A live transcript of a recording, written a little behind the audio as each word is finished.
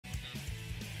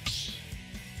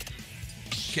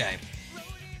Okay.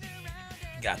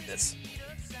 Got this.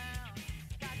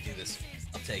 Do this.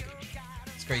 I'll take it.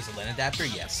 Is Crazy Lane adapter?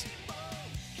 Yes.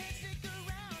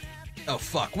 Oh,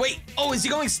 fuck. Wait! Oh, is he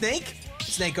going Snake?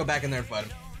 Snake, go back in there and fight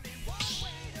him.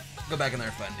 Go back in there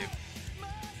and fight him, dude.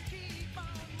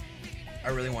 I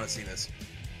really want to see this.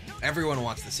 Everyone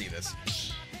wants to see this.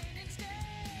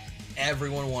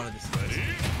 Everyone wanted to see this.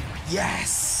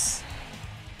 Yes!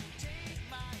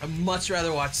 I'd much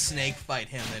rather watch Snake fight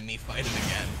him than me fight him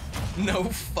again. No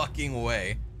fucking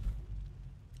way.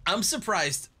 I'm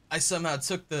surprised I somehow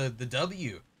took the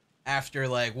W after,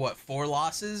 like, what, 4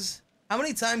 losses? How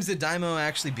many times did Daimo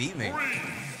actually beat me?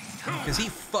 Because he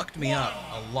fucked me up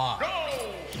a lot.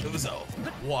 It was a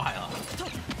while.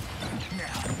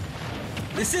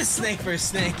 This is Snake vs.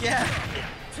 Snake, yeah.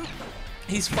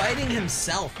 He's fighting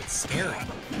himself. It's scary.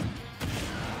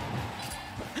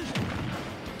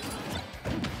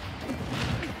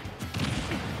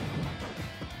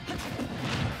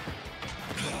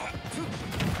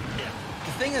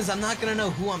 The thing is, I'm not gonna know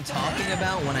who I'm talking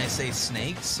about when I say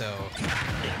Snake, so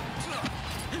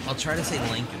I'll try to say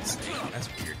Link and Snake. That's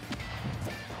weird.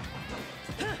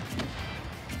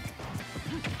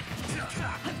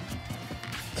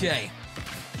 Okay.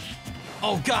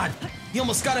 Oh god! He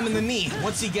almost got him in the knee.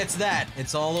 Once he gets that,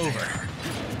 it's all over.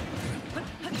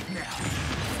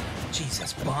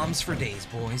 Jesus, bombs for days,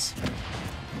 boys.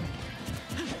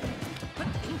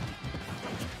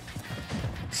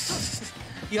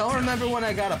 Y'all remember when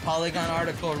I got a Polygon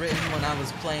article written when I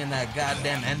was playing that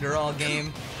goddamn Enderall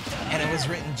game? And it was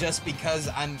written just because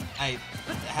I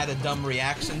had a dumb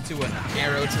reaction to an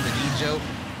arrow to the knee joke?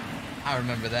 I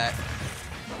remember that.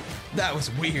 That was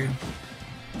weird.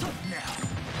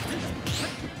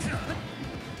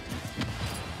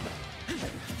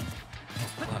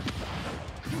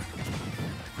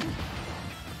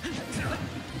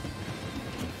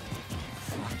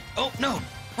 Oh, no!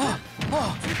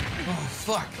 Oh,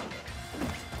 fuck.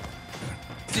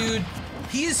 Dude,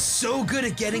 he is so good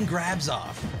at getting grabs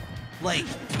off. Like,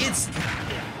 it's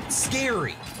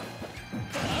scary.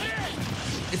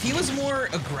 If he was more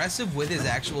aggressive with his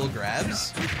actual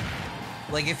grabs,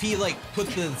 like if he, like, put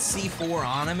the C4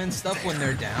 on him and stuff when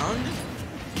they're down,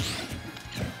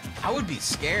 I would be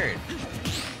scared.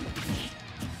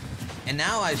 And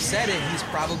now I've said it, he's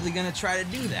probably gonna try to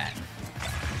do that.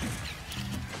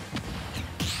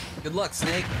 Good luck,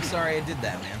 Snake. I'm sorry I did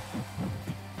that, man.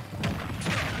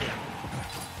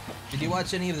 Did you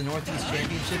watch any of the Northeast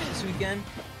Championships this weekend?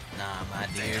 Nah, my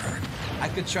dude. I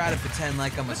could try to pretend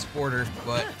like I'm a sporter,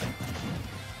 but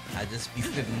I'd just be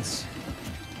fibbins.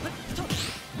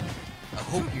 I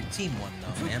hope your team won,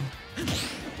 though, man.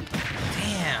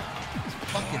 Damn.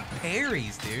 Fucking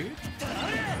parries, dude.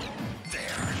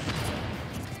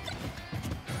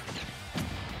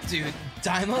 Dude,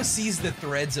 Daimo sees the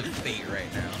threads of fate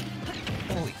right now.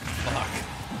 Holy fuck.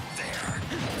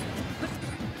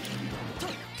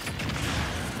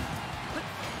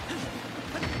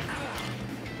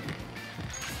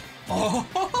 Oh!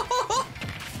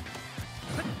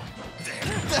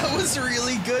 That was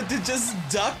really good to just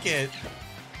duck it.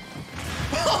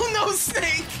 Oh no,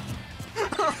 Snake!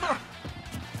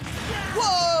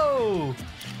 Whoa!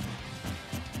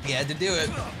 He had to do it.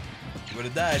 He would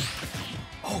have died.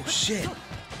 Oh shit!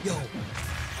 Yo!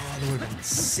 Oh, that would have been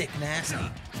sick nasty.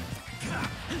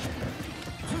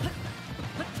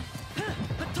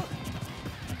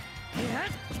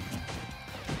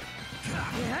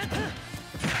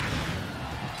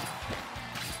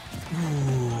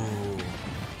 Ooh.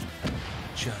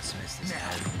 Just missed his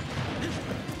head.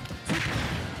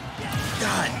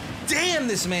 God damn,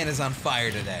 this man is on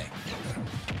fire today.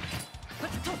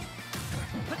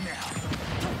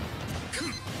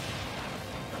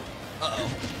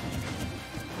 Uh-oh.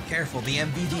 Careful, the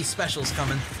MVD special's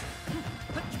coming.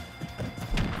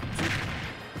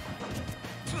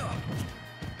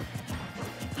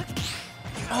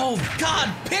 Oh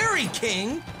god, Parry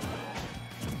King!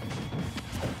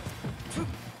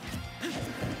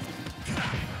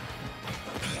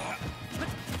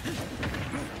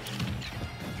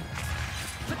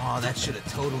 Oh, that should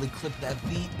have totally clipped that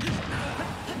beat.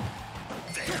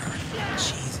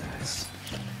 Jesus.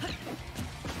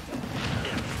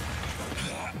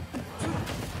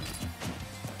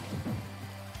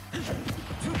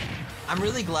 I'm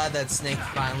really glad that Snake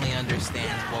finally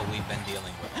understands what we've been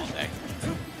dealing with all day.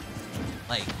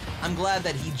 Like, I'm glad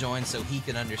that he joined so he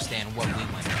could understand what we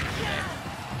went through today.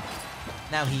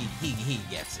 Now he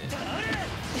gets it.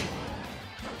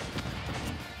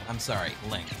 I'm sorry,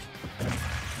 Link.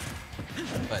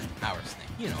 But our Snake,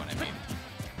 you know what I mean.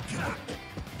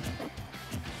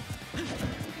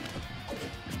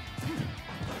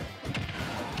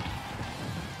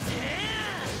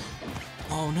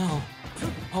 Oh no.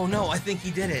 Oh no, I think he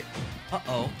did it.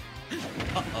 Uh-oh.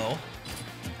 Uh-oh.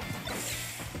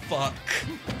 Fuck.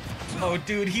 Oh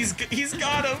dude, he's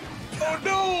got him. Oh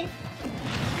no.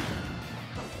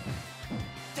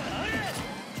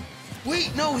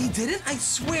 Wait, no, he didn't? I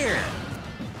swear.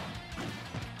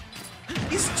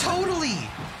 He's totally,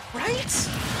 right?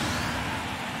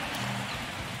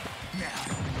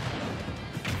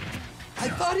 I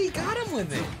thought he got him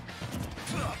with it.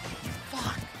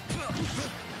 Fuck.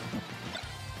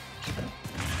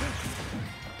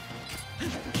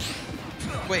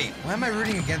 Wait, why am I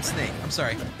rooting against Snake? I'm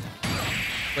sorry.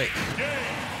 Wait.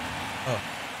 Oh.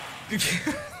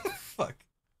 Fuck.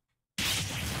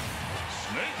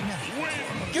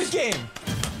 Good game.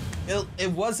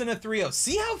 It wasn't a 3-0.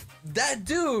 See how that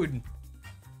dude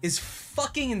is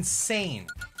fucking insane.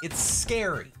 It's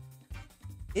scary.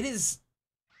 It is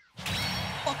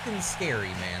fucking scary,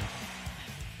 man.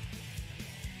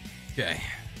 Okay.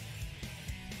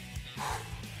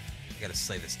 I gotta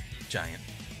slay this giant.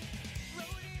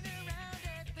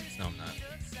 No, I'm not.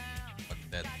 Fucking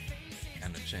dead.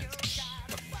 Kind of chance.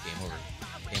 Fucking game over.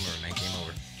 Game over, man. Game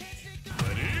over.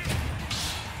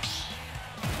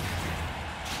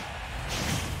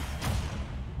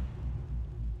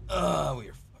 We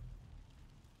are fucked.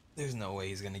 There's no way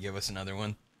he's gonna give us another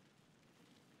one.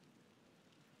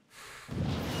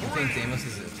 You think Damos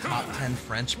is a top 10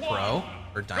 French pro?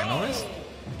 Or Dynamoist?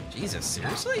 Jesus,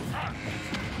 seriously?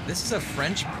 This is a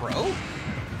French pro?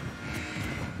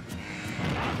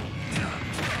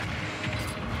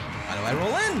 How do I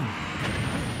roll in?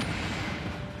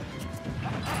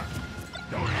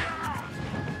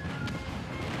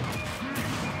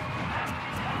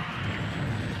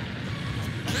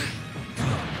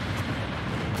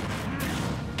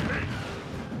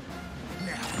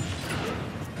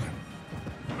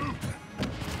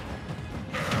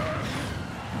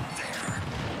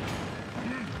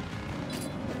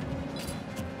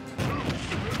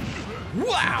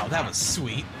 Wow, that was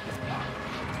sweet.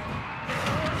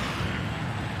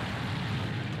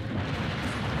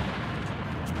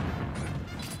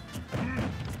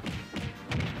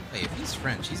 Wait, if he's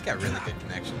French, he's got really good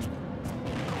connection.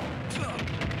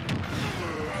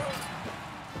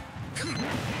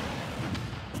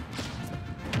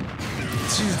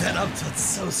 Dude, that up tilt's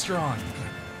so strong.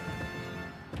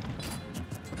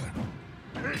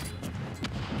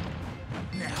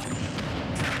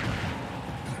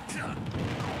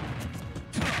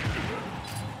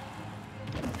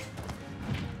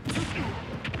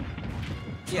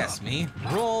 Yes, me.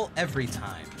 Roll every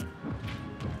time.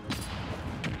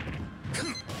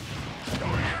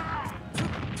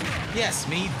 Yes,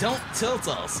 me. Don't tilt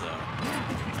also.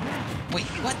 Wait,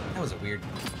 what? That was a weird...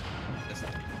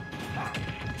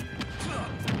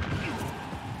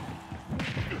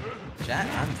 Chat,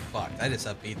 I'm fucked. I just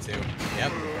up B2.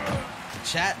 Yep.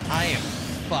 Chat, I am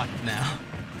fucked now.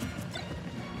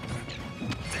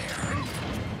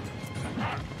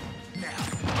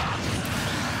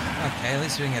 Okay, at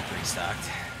least we can get 3 stocked.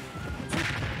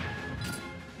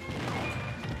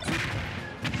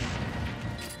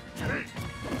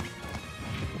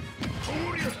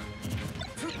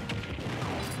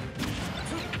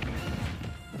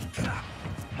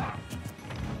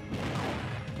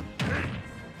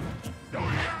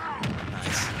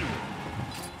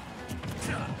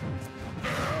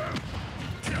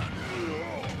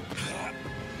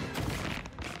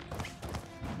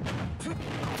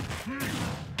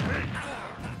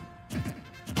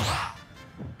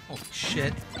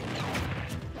 Shit.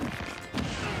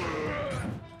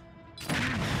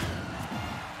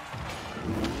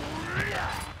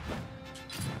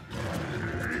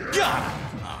 God!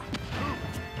 Oh.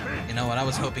 You know what? I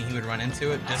was hoping he would run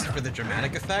into it just for the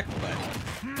dramatic effect, but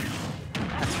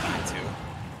that's fine too.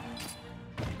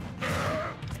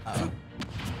 Uh-oh.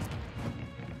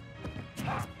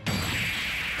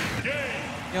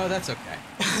 You know, that's okay.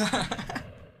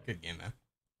 Good game, man.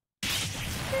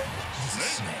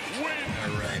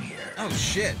 Alright. Oh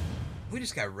shit. We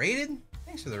just got raided?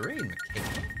 Thanks for the raid,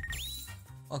 McKay.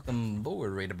 Welcome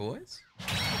aboard, Raider boys.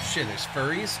 Oh shit, there's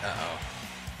furries? Uh-oh.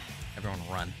 Everyone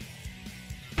run.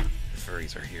 The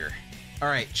furries are here.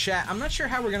 Alright, chat, I'm not sure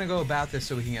how we're gonna go about this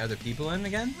so we can get other people in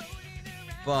again.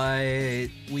 But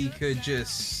we could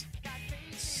just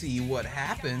see what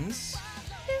happens.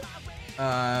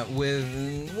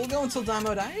 We'll go until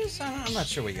Damo dies? I'm not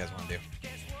sure what you guys want to do.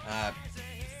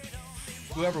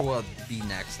 Whoever will be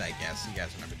next, I guess. You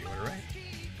guys remember to do it, right?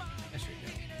 I sure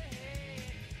do.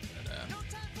 But,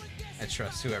 I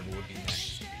trust whoever would be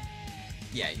next.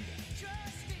 Yeah, you got it.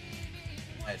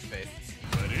 I had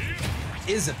faith.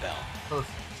 Isabel.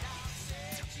 Perfect.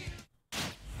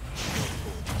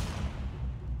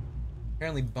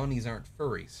 Apparently bunnies aren't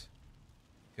furries.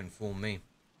 Couldn't fool me.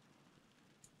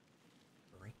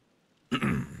 Furry.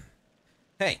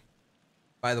 Hey,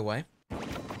 by the way,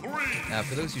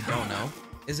 for those who don't know,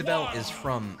 Isabelle is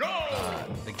from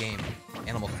the game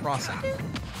Animal Crossing,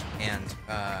 and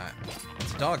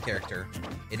it's a dog character.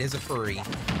 It is a furry,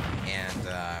 and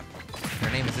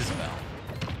their name is Isabelle,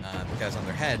 because on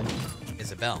their head,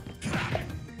 Isabelle.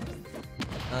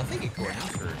 Thank you, Courtney,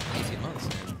 for 18 months,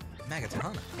 and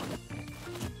Magatana.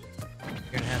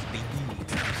 You're gonna have baby.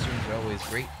 Streams are always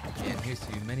great, and here's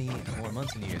to many more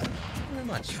months and years. Thank you very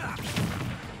much.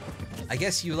 I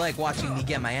guess you like watching me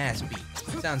get my ass beat.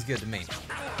 Sounds good to me.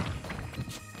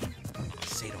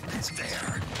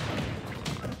 Sadomasochist.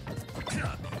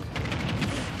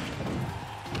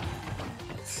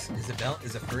 Isabelle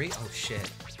is a furry? Oh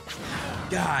shit.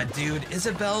 God, dude,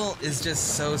 Isabelle is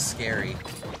just so scary.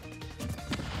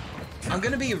 I'm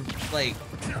gonna be, like,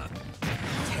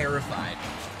 terrified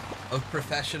of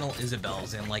professional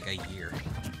Isabelles in, like, a year.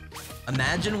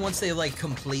 Imagine once they, like,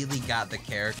 completely got the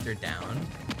character down.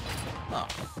 Oh,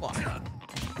 fuck.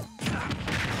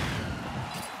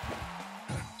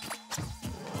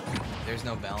 There's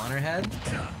no bell on her head?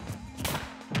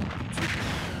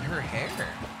 Her hair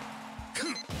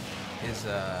is,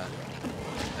 bell.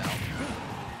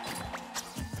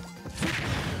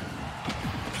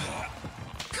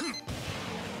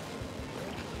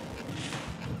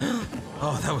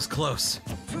 Oh, that was close.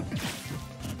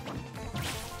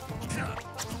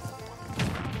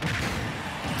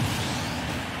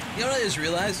 You know what I just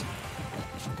realized?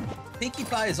 Pinkie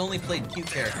Pie has only played cute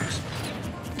characters.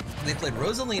 They played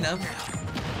Rosalina.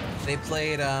 They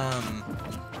played,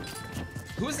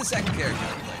 who was the second character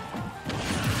they played?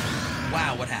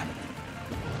 Wow, what happened?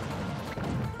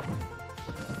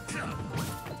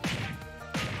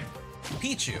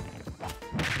 Pichu.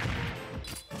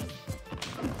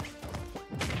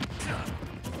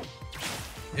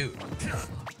 Dude.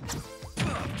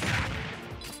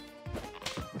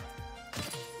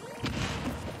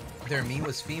 Their me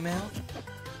was female?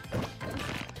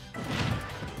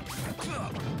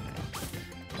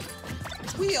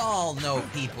 We all know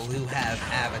people who have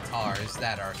avatars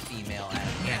that are female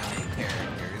anime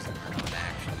characters and are not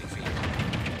actually female.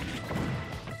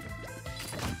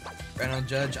 Reno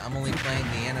Judge, I'm only playing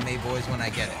the anime boys when I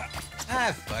get it.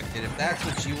 Ah, fuck it, if that's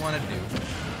what you want to do.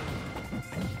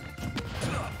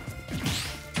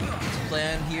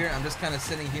 Plan here, I'm just kind of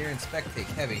sitting here and spectate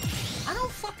heavy. I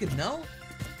don't fucking know.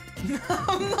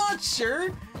 I'm not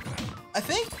sure. I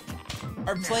think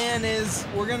our plan is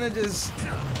we're gonna just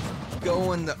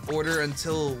go in the order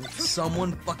until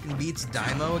someone fucking beats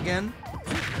Daimo again.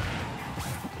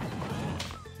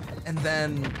 And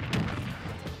then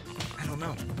I don't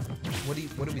know. What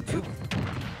do we do?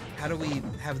 How do we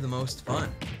have the most fun?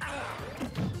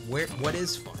 What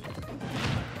is fun?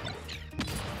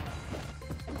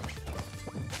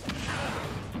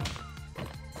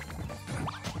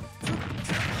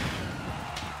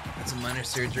 Minor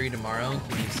surgery tomorrow.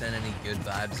 Can you send any good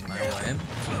vibes my way?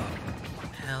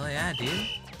 Hell yeah, dude.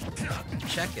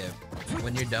 Check it.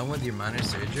 When you're done with your minor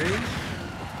surgery,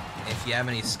 if you have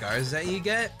any scars that you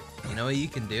get, you know what you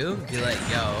can do? Be like,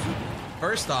 yo,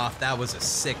 first off, that was a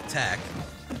sick tech.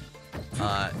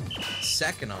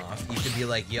 Second off, you could be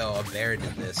like, yo, a bear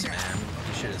did this, man.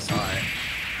 You should have saw it.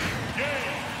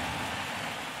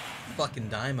 Fucking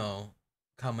Daimo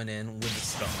coming in with the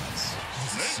stars.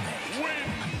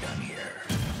 I'm done here.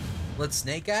 Let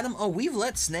Snake at him? Oh, we've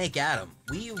let Snake at him.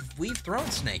 We've thrown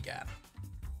Snake at him.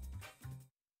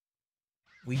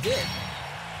 We did.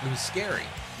 It was scary.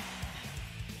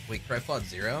 Wait, Cry fought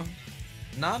 0?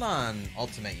 Not on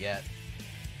Ultimate yet.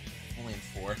 Only in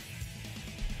 4.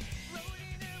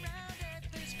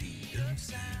 Speed of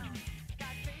sound.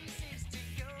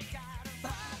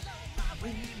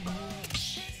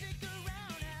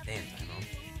 Damn, Daimo.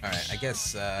 Alright, I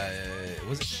guess,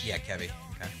 was it? Yeah, Kevy.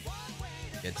 Okay.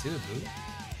 Get to it, boo.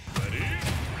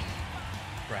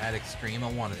 Brad Extreme,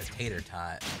 I wanted a tater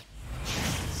tot.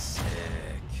 Sick.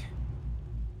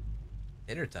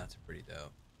 Tater tots are pretty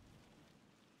dope.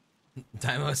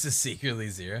 Daimos is secretly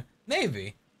 0?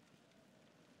 Maybe.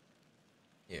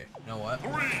 Here, you know what?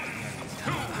 3,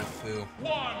 2,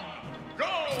 1, go!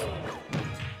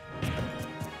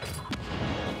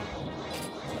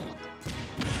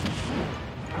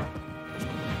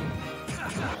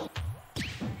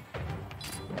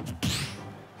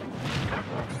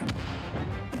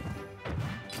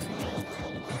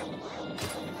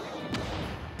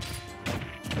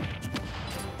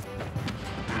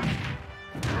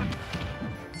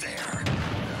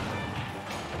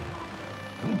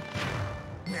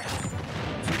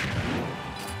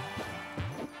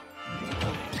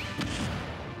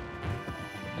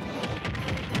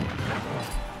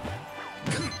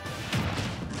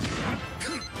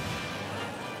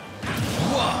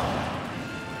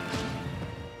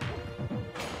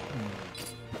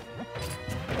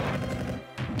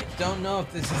 don't know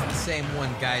if this is the same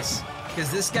one, guys. Because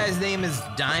this guy's name is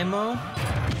Daimo,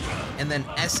 and then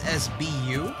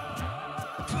SSBU.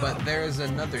 But there's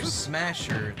another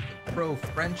Smasher, the pro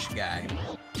French guy.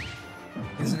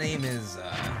 His name is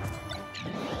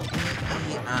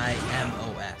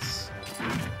Daimos.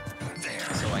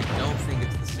 So I don't think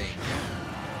it's the same guy.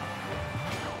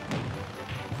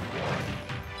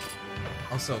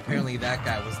 Also, apparently that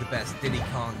guy was the best Diddy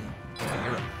Kong of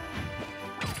Europe.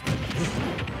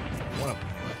 What up?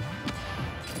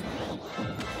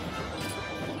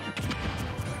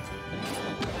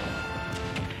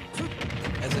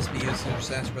 SSBU Super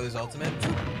Smash Bros. Ultimate?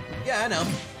 Yeah, I know.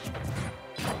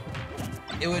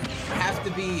 It would have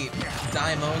to be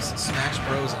Daimo's Smash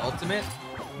Bros. Ultimate.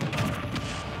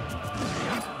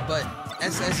 But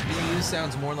SSBU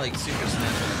sounds more like Super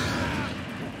Smash Bros.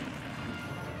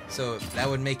 So that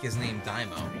would make his name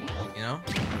Daimo, you know?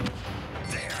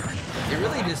 It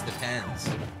really just depends.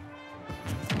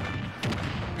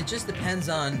 It just depends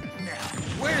on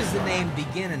where does the name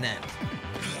begin and end.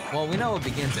 Well, we know it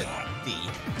begins at D,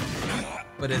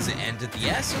 but does it end at the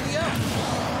S or the O?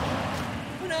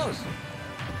 Who knows?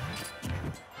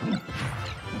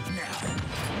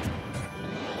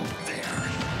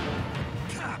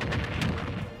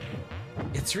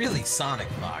 It's really Sonic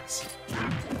Fox.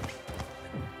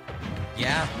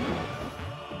 Yeah.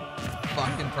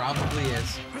 Fucking probably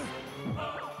is.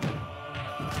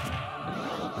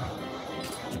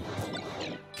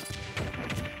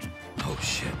 Oh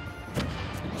shit.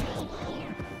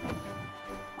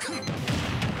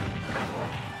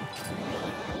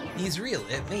 He's real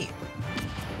at me.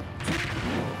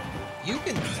 You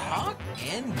can talk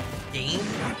and game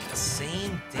at the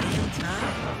same damn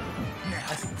time?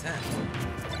 That's intense.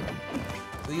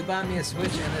 Will you buy me a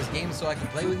Switch and this game so I can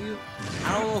play with you?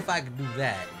 I don't know if I could do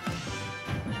that.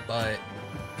 But,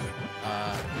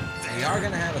 we are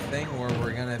gonna have a thing where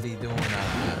we're gonna be doing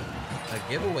a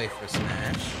giveaway for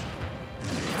Smash.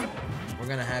 We're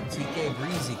gonna have TK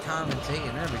Breezy commentate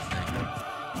and everything.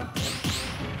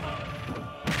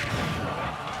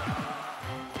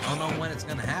 I don't know when it's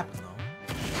gonna happen though.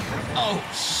 Oh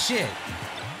shit!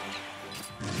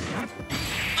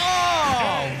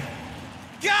 Oh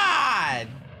God!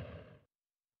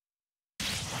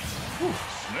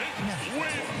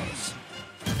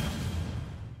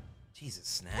 Jesus,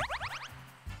 Snack.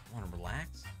 Wanna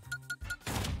relax?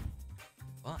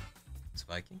 Fuck.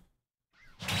 Spiking?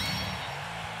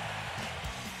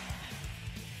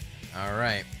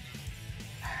 Alright.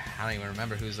 I don't even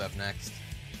remember who's up next.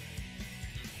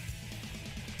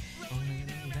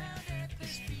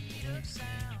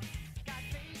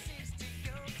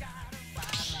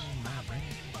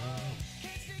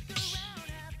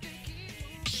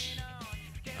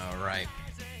 Alright.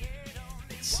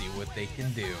 Let's see what they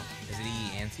can do. Is it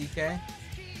E and TK?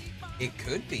 It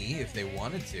could be if they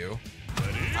wanted to.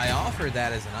 I offered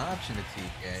that as an option to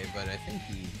TK, but I think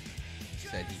he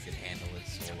said he could handle it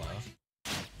solo.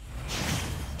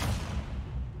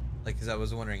 Like, cause I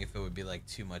was wondering if it would be like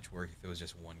too much work if it was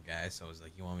just one guy. So I was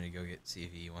like, you want me to go see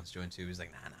if he wants to join too? He's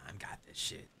like, nah, I got this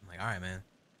shit. I'm like, all right, man.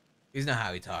 He's not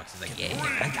how he talks. He's like, yeah,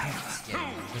 I got this.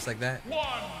 Yeah, just like that.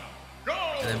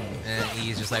 And then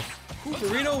he's just like, who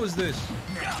burrito was this?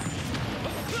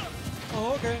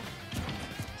 Oh, okay.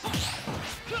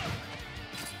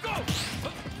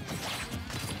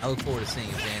 I look forward to seeing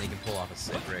if Danny can pull off a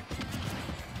sick Rick.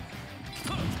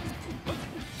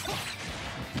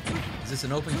 Is this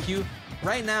an open queue?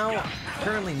 Right now,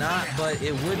 currently not, but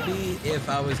it would be if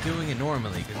I was doing it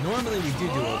normally. Because normally we do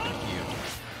open queue.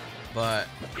 But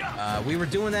we were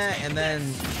doing that, and then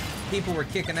people were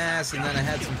kicking ass, and then I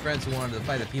had some friends who wanted to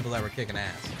fight the people that were kicking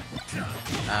ass.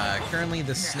 Currently,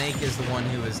 the Snake is the one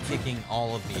who is kicking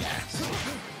all of the ass.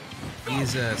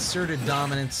 He's asserted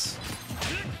dominance.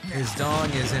 His dong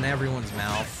is in everyone's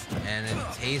mouth, and it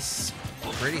tastes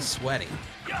pretty sweaty.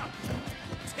 Damn.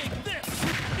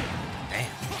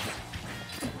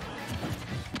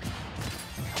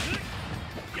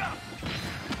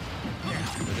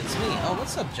 But it's me. Oh,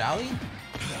 what's up, Jolly?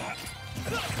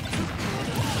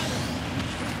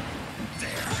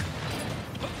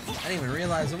 I didn't even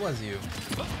realize it was you.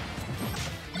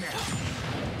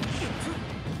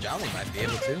 Jolly might be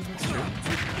able to. That's true.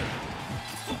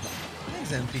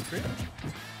 Thanks, MP Crit.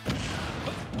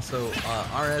 Also,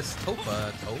 RS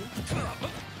Topa Toad.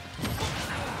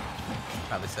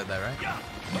 Probably said that right.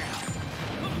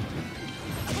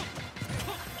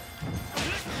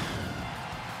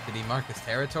 Did he mark his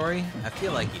territory? I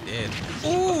feel like he did.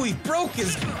 Ooh, he broke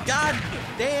his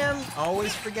goddamn,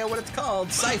 always forget what it's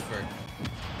called, cipher.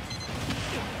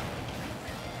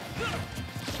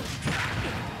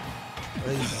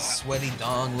 What does his sweaty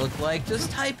dong look like?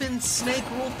 Just type in Snake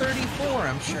Rule 34.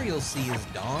 I'm sure you'll see his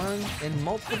dong in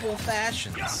multiple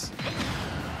fashions.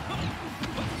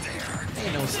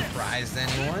 Ain't no surprise to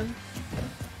anyone.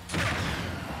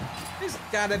 There's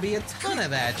gotta be a ton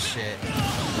of that shit.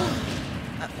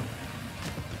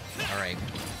 Alright.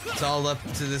 It's all up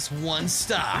to this one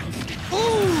stock.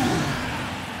 Ooh!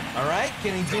 Alright,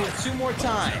 can he do it 2 more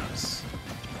times?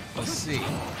 Let's see.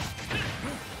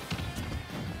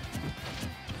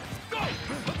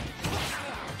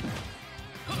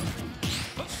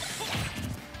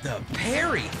 The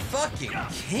parry fucking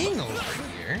king over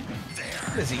here.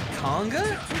 What is he,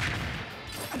 Conga?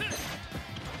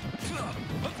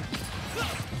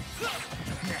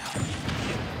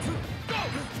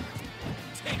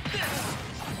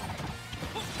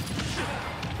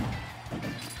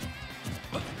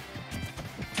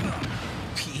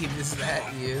 Pete, is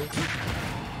that you?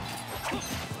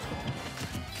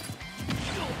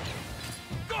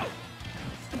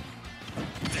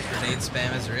 Grenade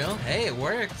spam is real? Hey, it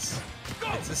works.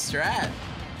 It's a strat.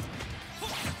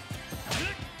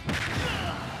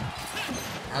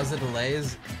 How's the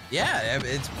delays? Yeah,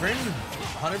 it's pretty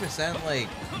 100% like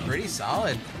pretty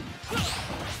solid.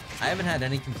 I haven't had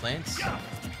any complaints.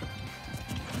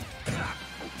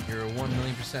 You're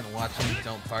 1,000,000% watching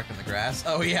Don't Park in the Grass.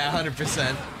 Oh yeah,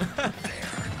 100%.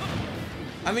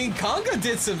 I mean, Conga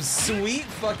did some sweet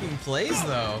fucking plays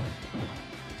though.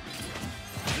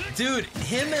 Dude,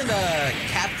 him and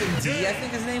Captain D, I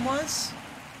think his name was.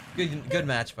 Good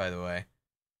match, by the way.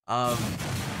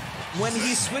 When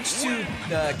he switched to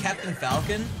Captain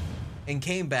Falcon and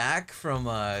came back from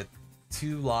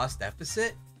 2 lost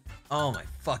deficit, oh my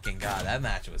fucking god, that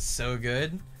match was so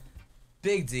good.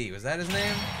 Big D, was that his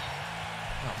name?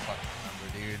 I don't fucking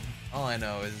remember, dude. All I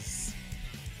know is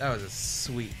that was a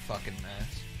sweet fucking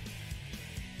match.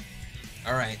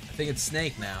 Alright, I think it's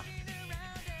Snake now.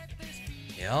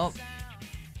 Yep.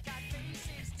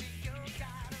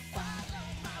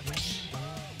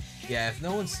 Yeah, if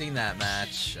no one's seen that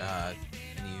match, and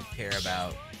you care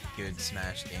about good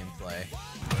Smash gameplay,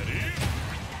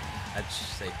 I'd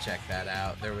say check that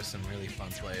out. There was some really fun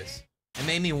plays. It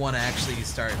made me want to actually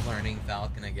start learning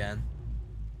Falcon again.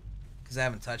 Because I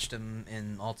haven't touched him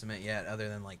in Ultimate yet, other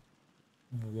than like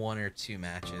 1 or 2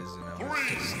 matches, and I was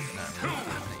just not really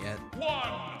feeling it yet. 1,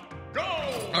 go!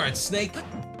 Alright, Snake,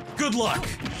 good luck!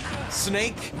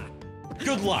 Snake,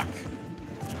 good luck!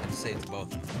 I'd say it's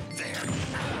both.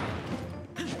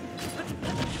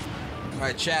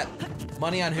 Alright, chat.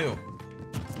 Money on who?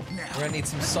 We're gonna need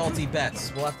some salty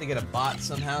bets. We'll have to get a bot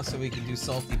somehow so we can do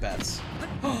salty bets.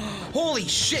 Holy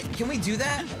shit! Can we do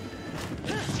that?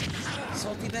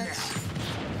 Salty bets?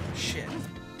 Shit.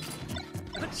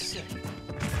 Sick.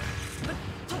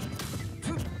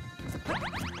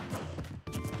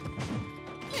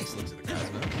 Thanks, looks at the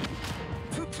Cosmo.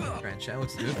 Alright, chat,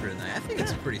 what's the mood for tonight? I think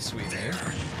it's a pretty sweet mood.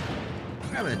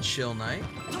 We're having a chill night.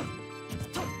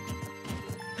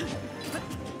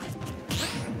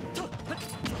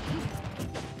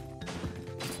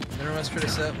 Didn't Russ try to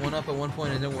set one up at one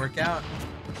point and it didn't work out?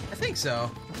 I think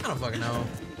so. I don't fucking know.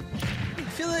 I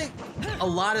feel like a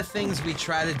lot of things we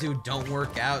try to do don't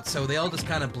work out, so they all just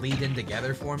kind of bleed in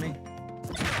together for me.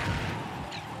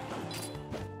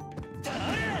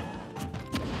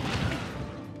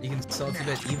 You can salty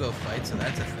bet Evo fight, so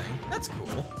that's a thing. That's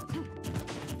cool.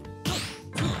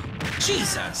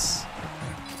 Jesus!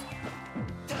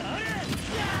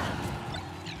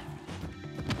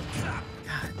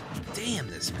 God damn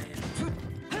this man.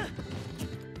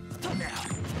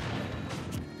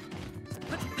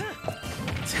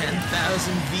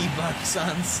 10,000 V-Bucks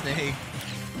on Snake.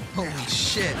 Holy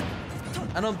shit.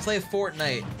 I don't play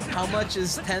Fortnite. How much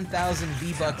is 10,000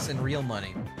 V-Bucks in real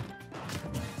money?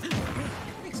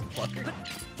 Thanks, fucker.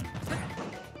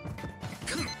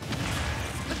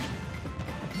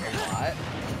 A lot.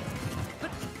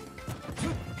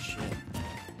 Shit.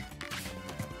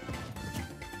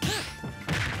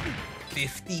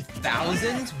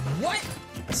 50,000? What?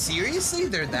 Seriously?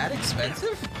 They're that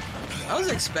expensive? I was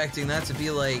expecting that to be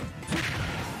like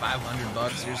 500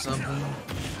 bucks or something.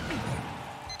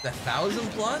 The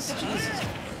 1,000 plus? Jesus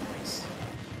Christ.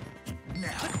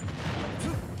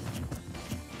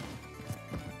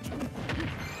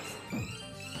 A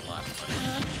lot of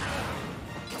money.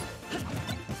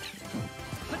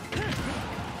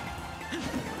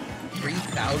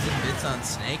 3,000 bits on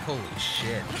Snake? Holy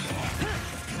shit.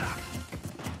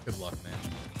 Good luck, man.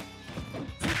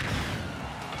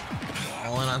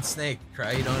 All in on Snake.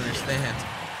 Cry, you don't understand.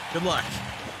 Good luck.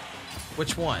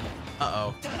 Which one?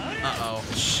 Uh-oh. Uh-oh.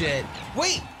 Shit.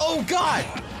 Wait! Oh, God!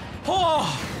 Oh!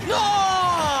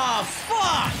 No!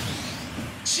 Fuck!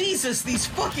 Jesus, these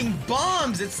fucking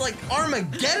bombs! It's like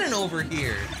Armageddon over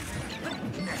here!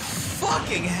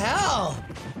 Fucking hell!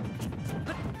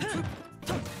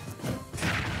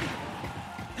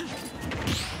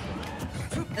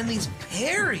 And these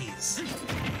parries!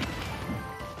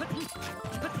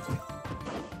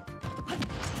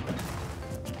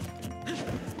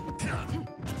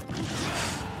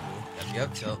 Gotta be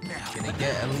up till gonna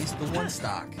get at least the one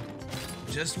stock.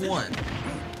 Just one.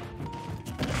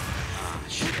 Ah,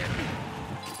 shit.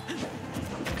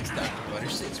 It's Dr. Butter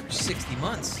 6 for 60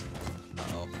 months.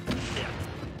 Uh-oh.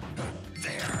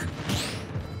 There.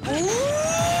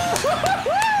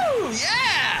 Ooh!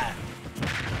 Yeah!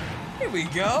 Here we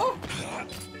go.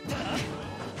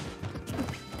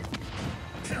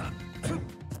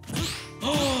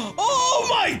 Oh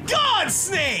my God,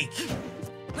 Snake!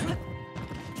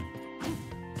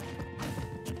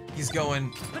 He's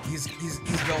going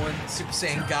Super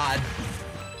Saiyan God.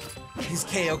 He's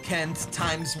Kaioken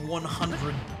times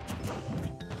 100.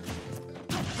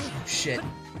 Oh shit.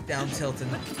 Down tilting.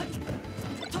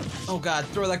 Oh God,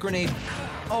 throw that grenade.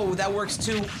 Oh, that works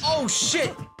too. Oh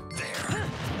shit!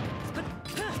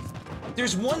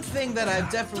 There's one thing that I've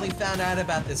definitely found out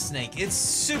about this Snake. It's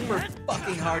super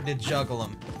fucking hard to juggle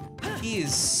him. He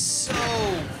is so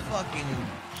fucking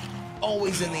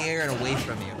always in the air and away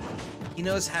from you. He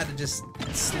knows how to just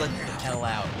slip the hell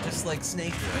out, just like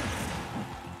Snake would.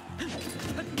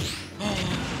 Oh,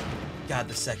 God,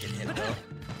 the second hit, though.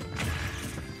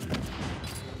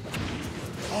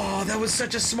 Oh, that was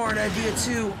such a smart idea,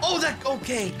 too. Oh, that,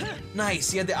 okay.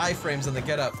 Nice, he had the iframes on the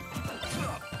get up.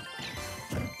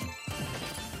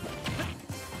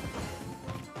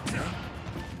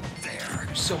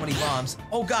 There's so many bombs.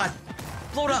 Oh, God.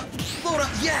 Load up,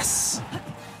 yes!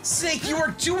 Snake, you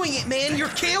are doing it, man! You're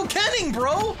Kaiokenning,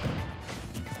 bro!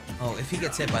 Oh, if he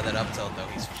gets hit by that up tilt, though,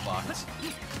 he's fucked.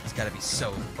 He's gotta be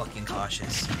so fucking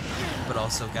cautious. But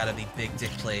also gotta be big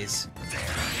dick plays. I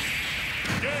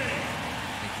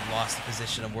think he lost the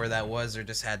position of where that was, or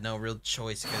just had no real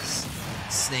choice, because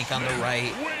Snake on the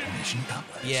right.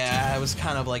 Yeah, it was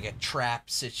kind of like a trap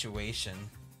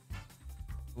situation.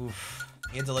 Oof.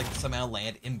 He had to, like, somehow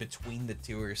land in between the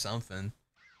two or something.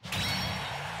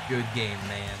 Good game,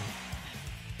 man.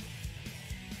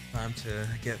 Time to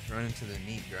get thrown into the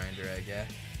meat grinder, I guess.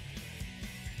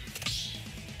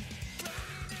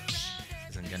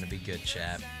 Isn't gonna be good,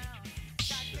 chap.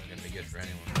 Isn't gonna be good for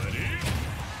anyone.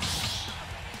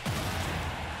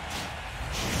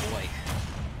 Boy.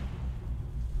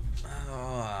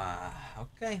 Oh,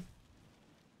 okay.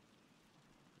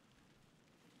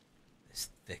 This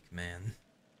thick man.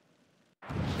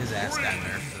 His ass got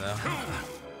nerfed, though.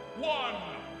 2, 1,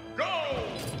 go!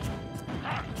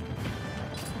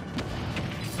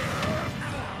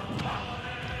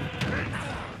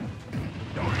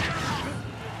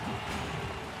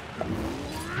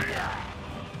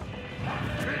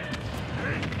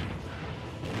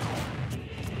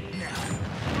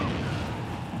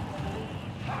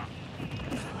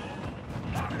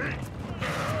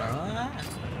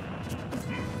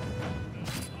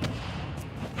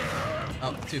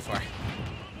 Oh, too far.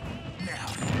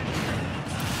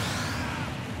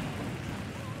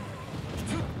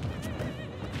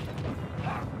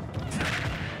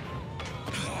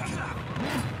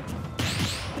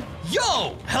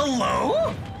 Yo!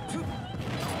 Hello?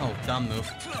 Oh, dumb move.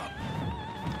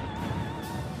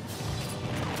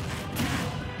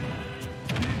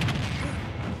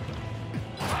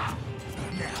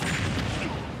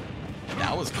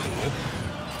 That was cool.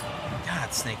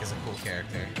 God, Snake is a cool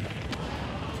character.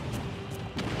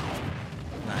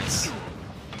 Nice.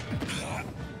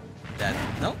 Dead.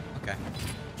 Nope. Okay.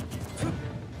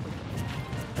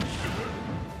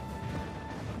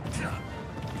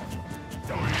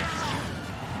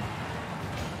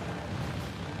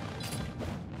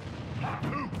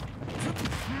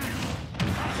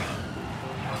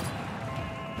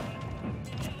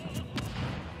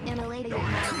 In a lady of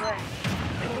my word,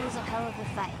 it was a hell of a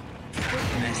fight.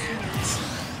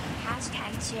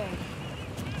 Hashtag charity.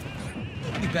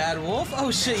 You bad wolf?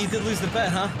 Oh shit, you did lose the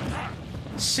bet, huh?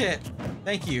 Shit.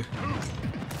 Thank you.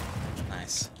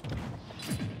 Nice.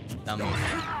 Dumb move.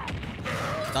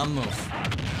 Dumb move.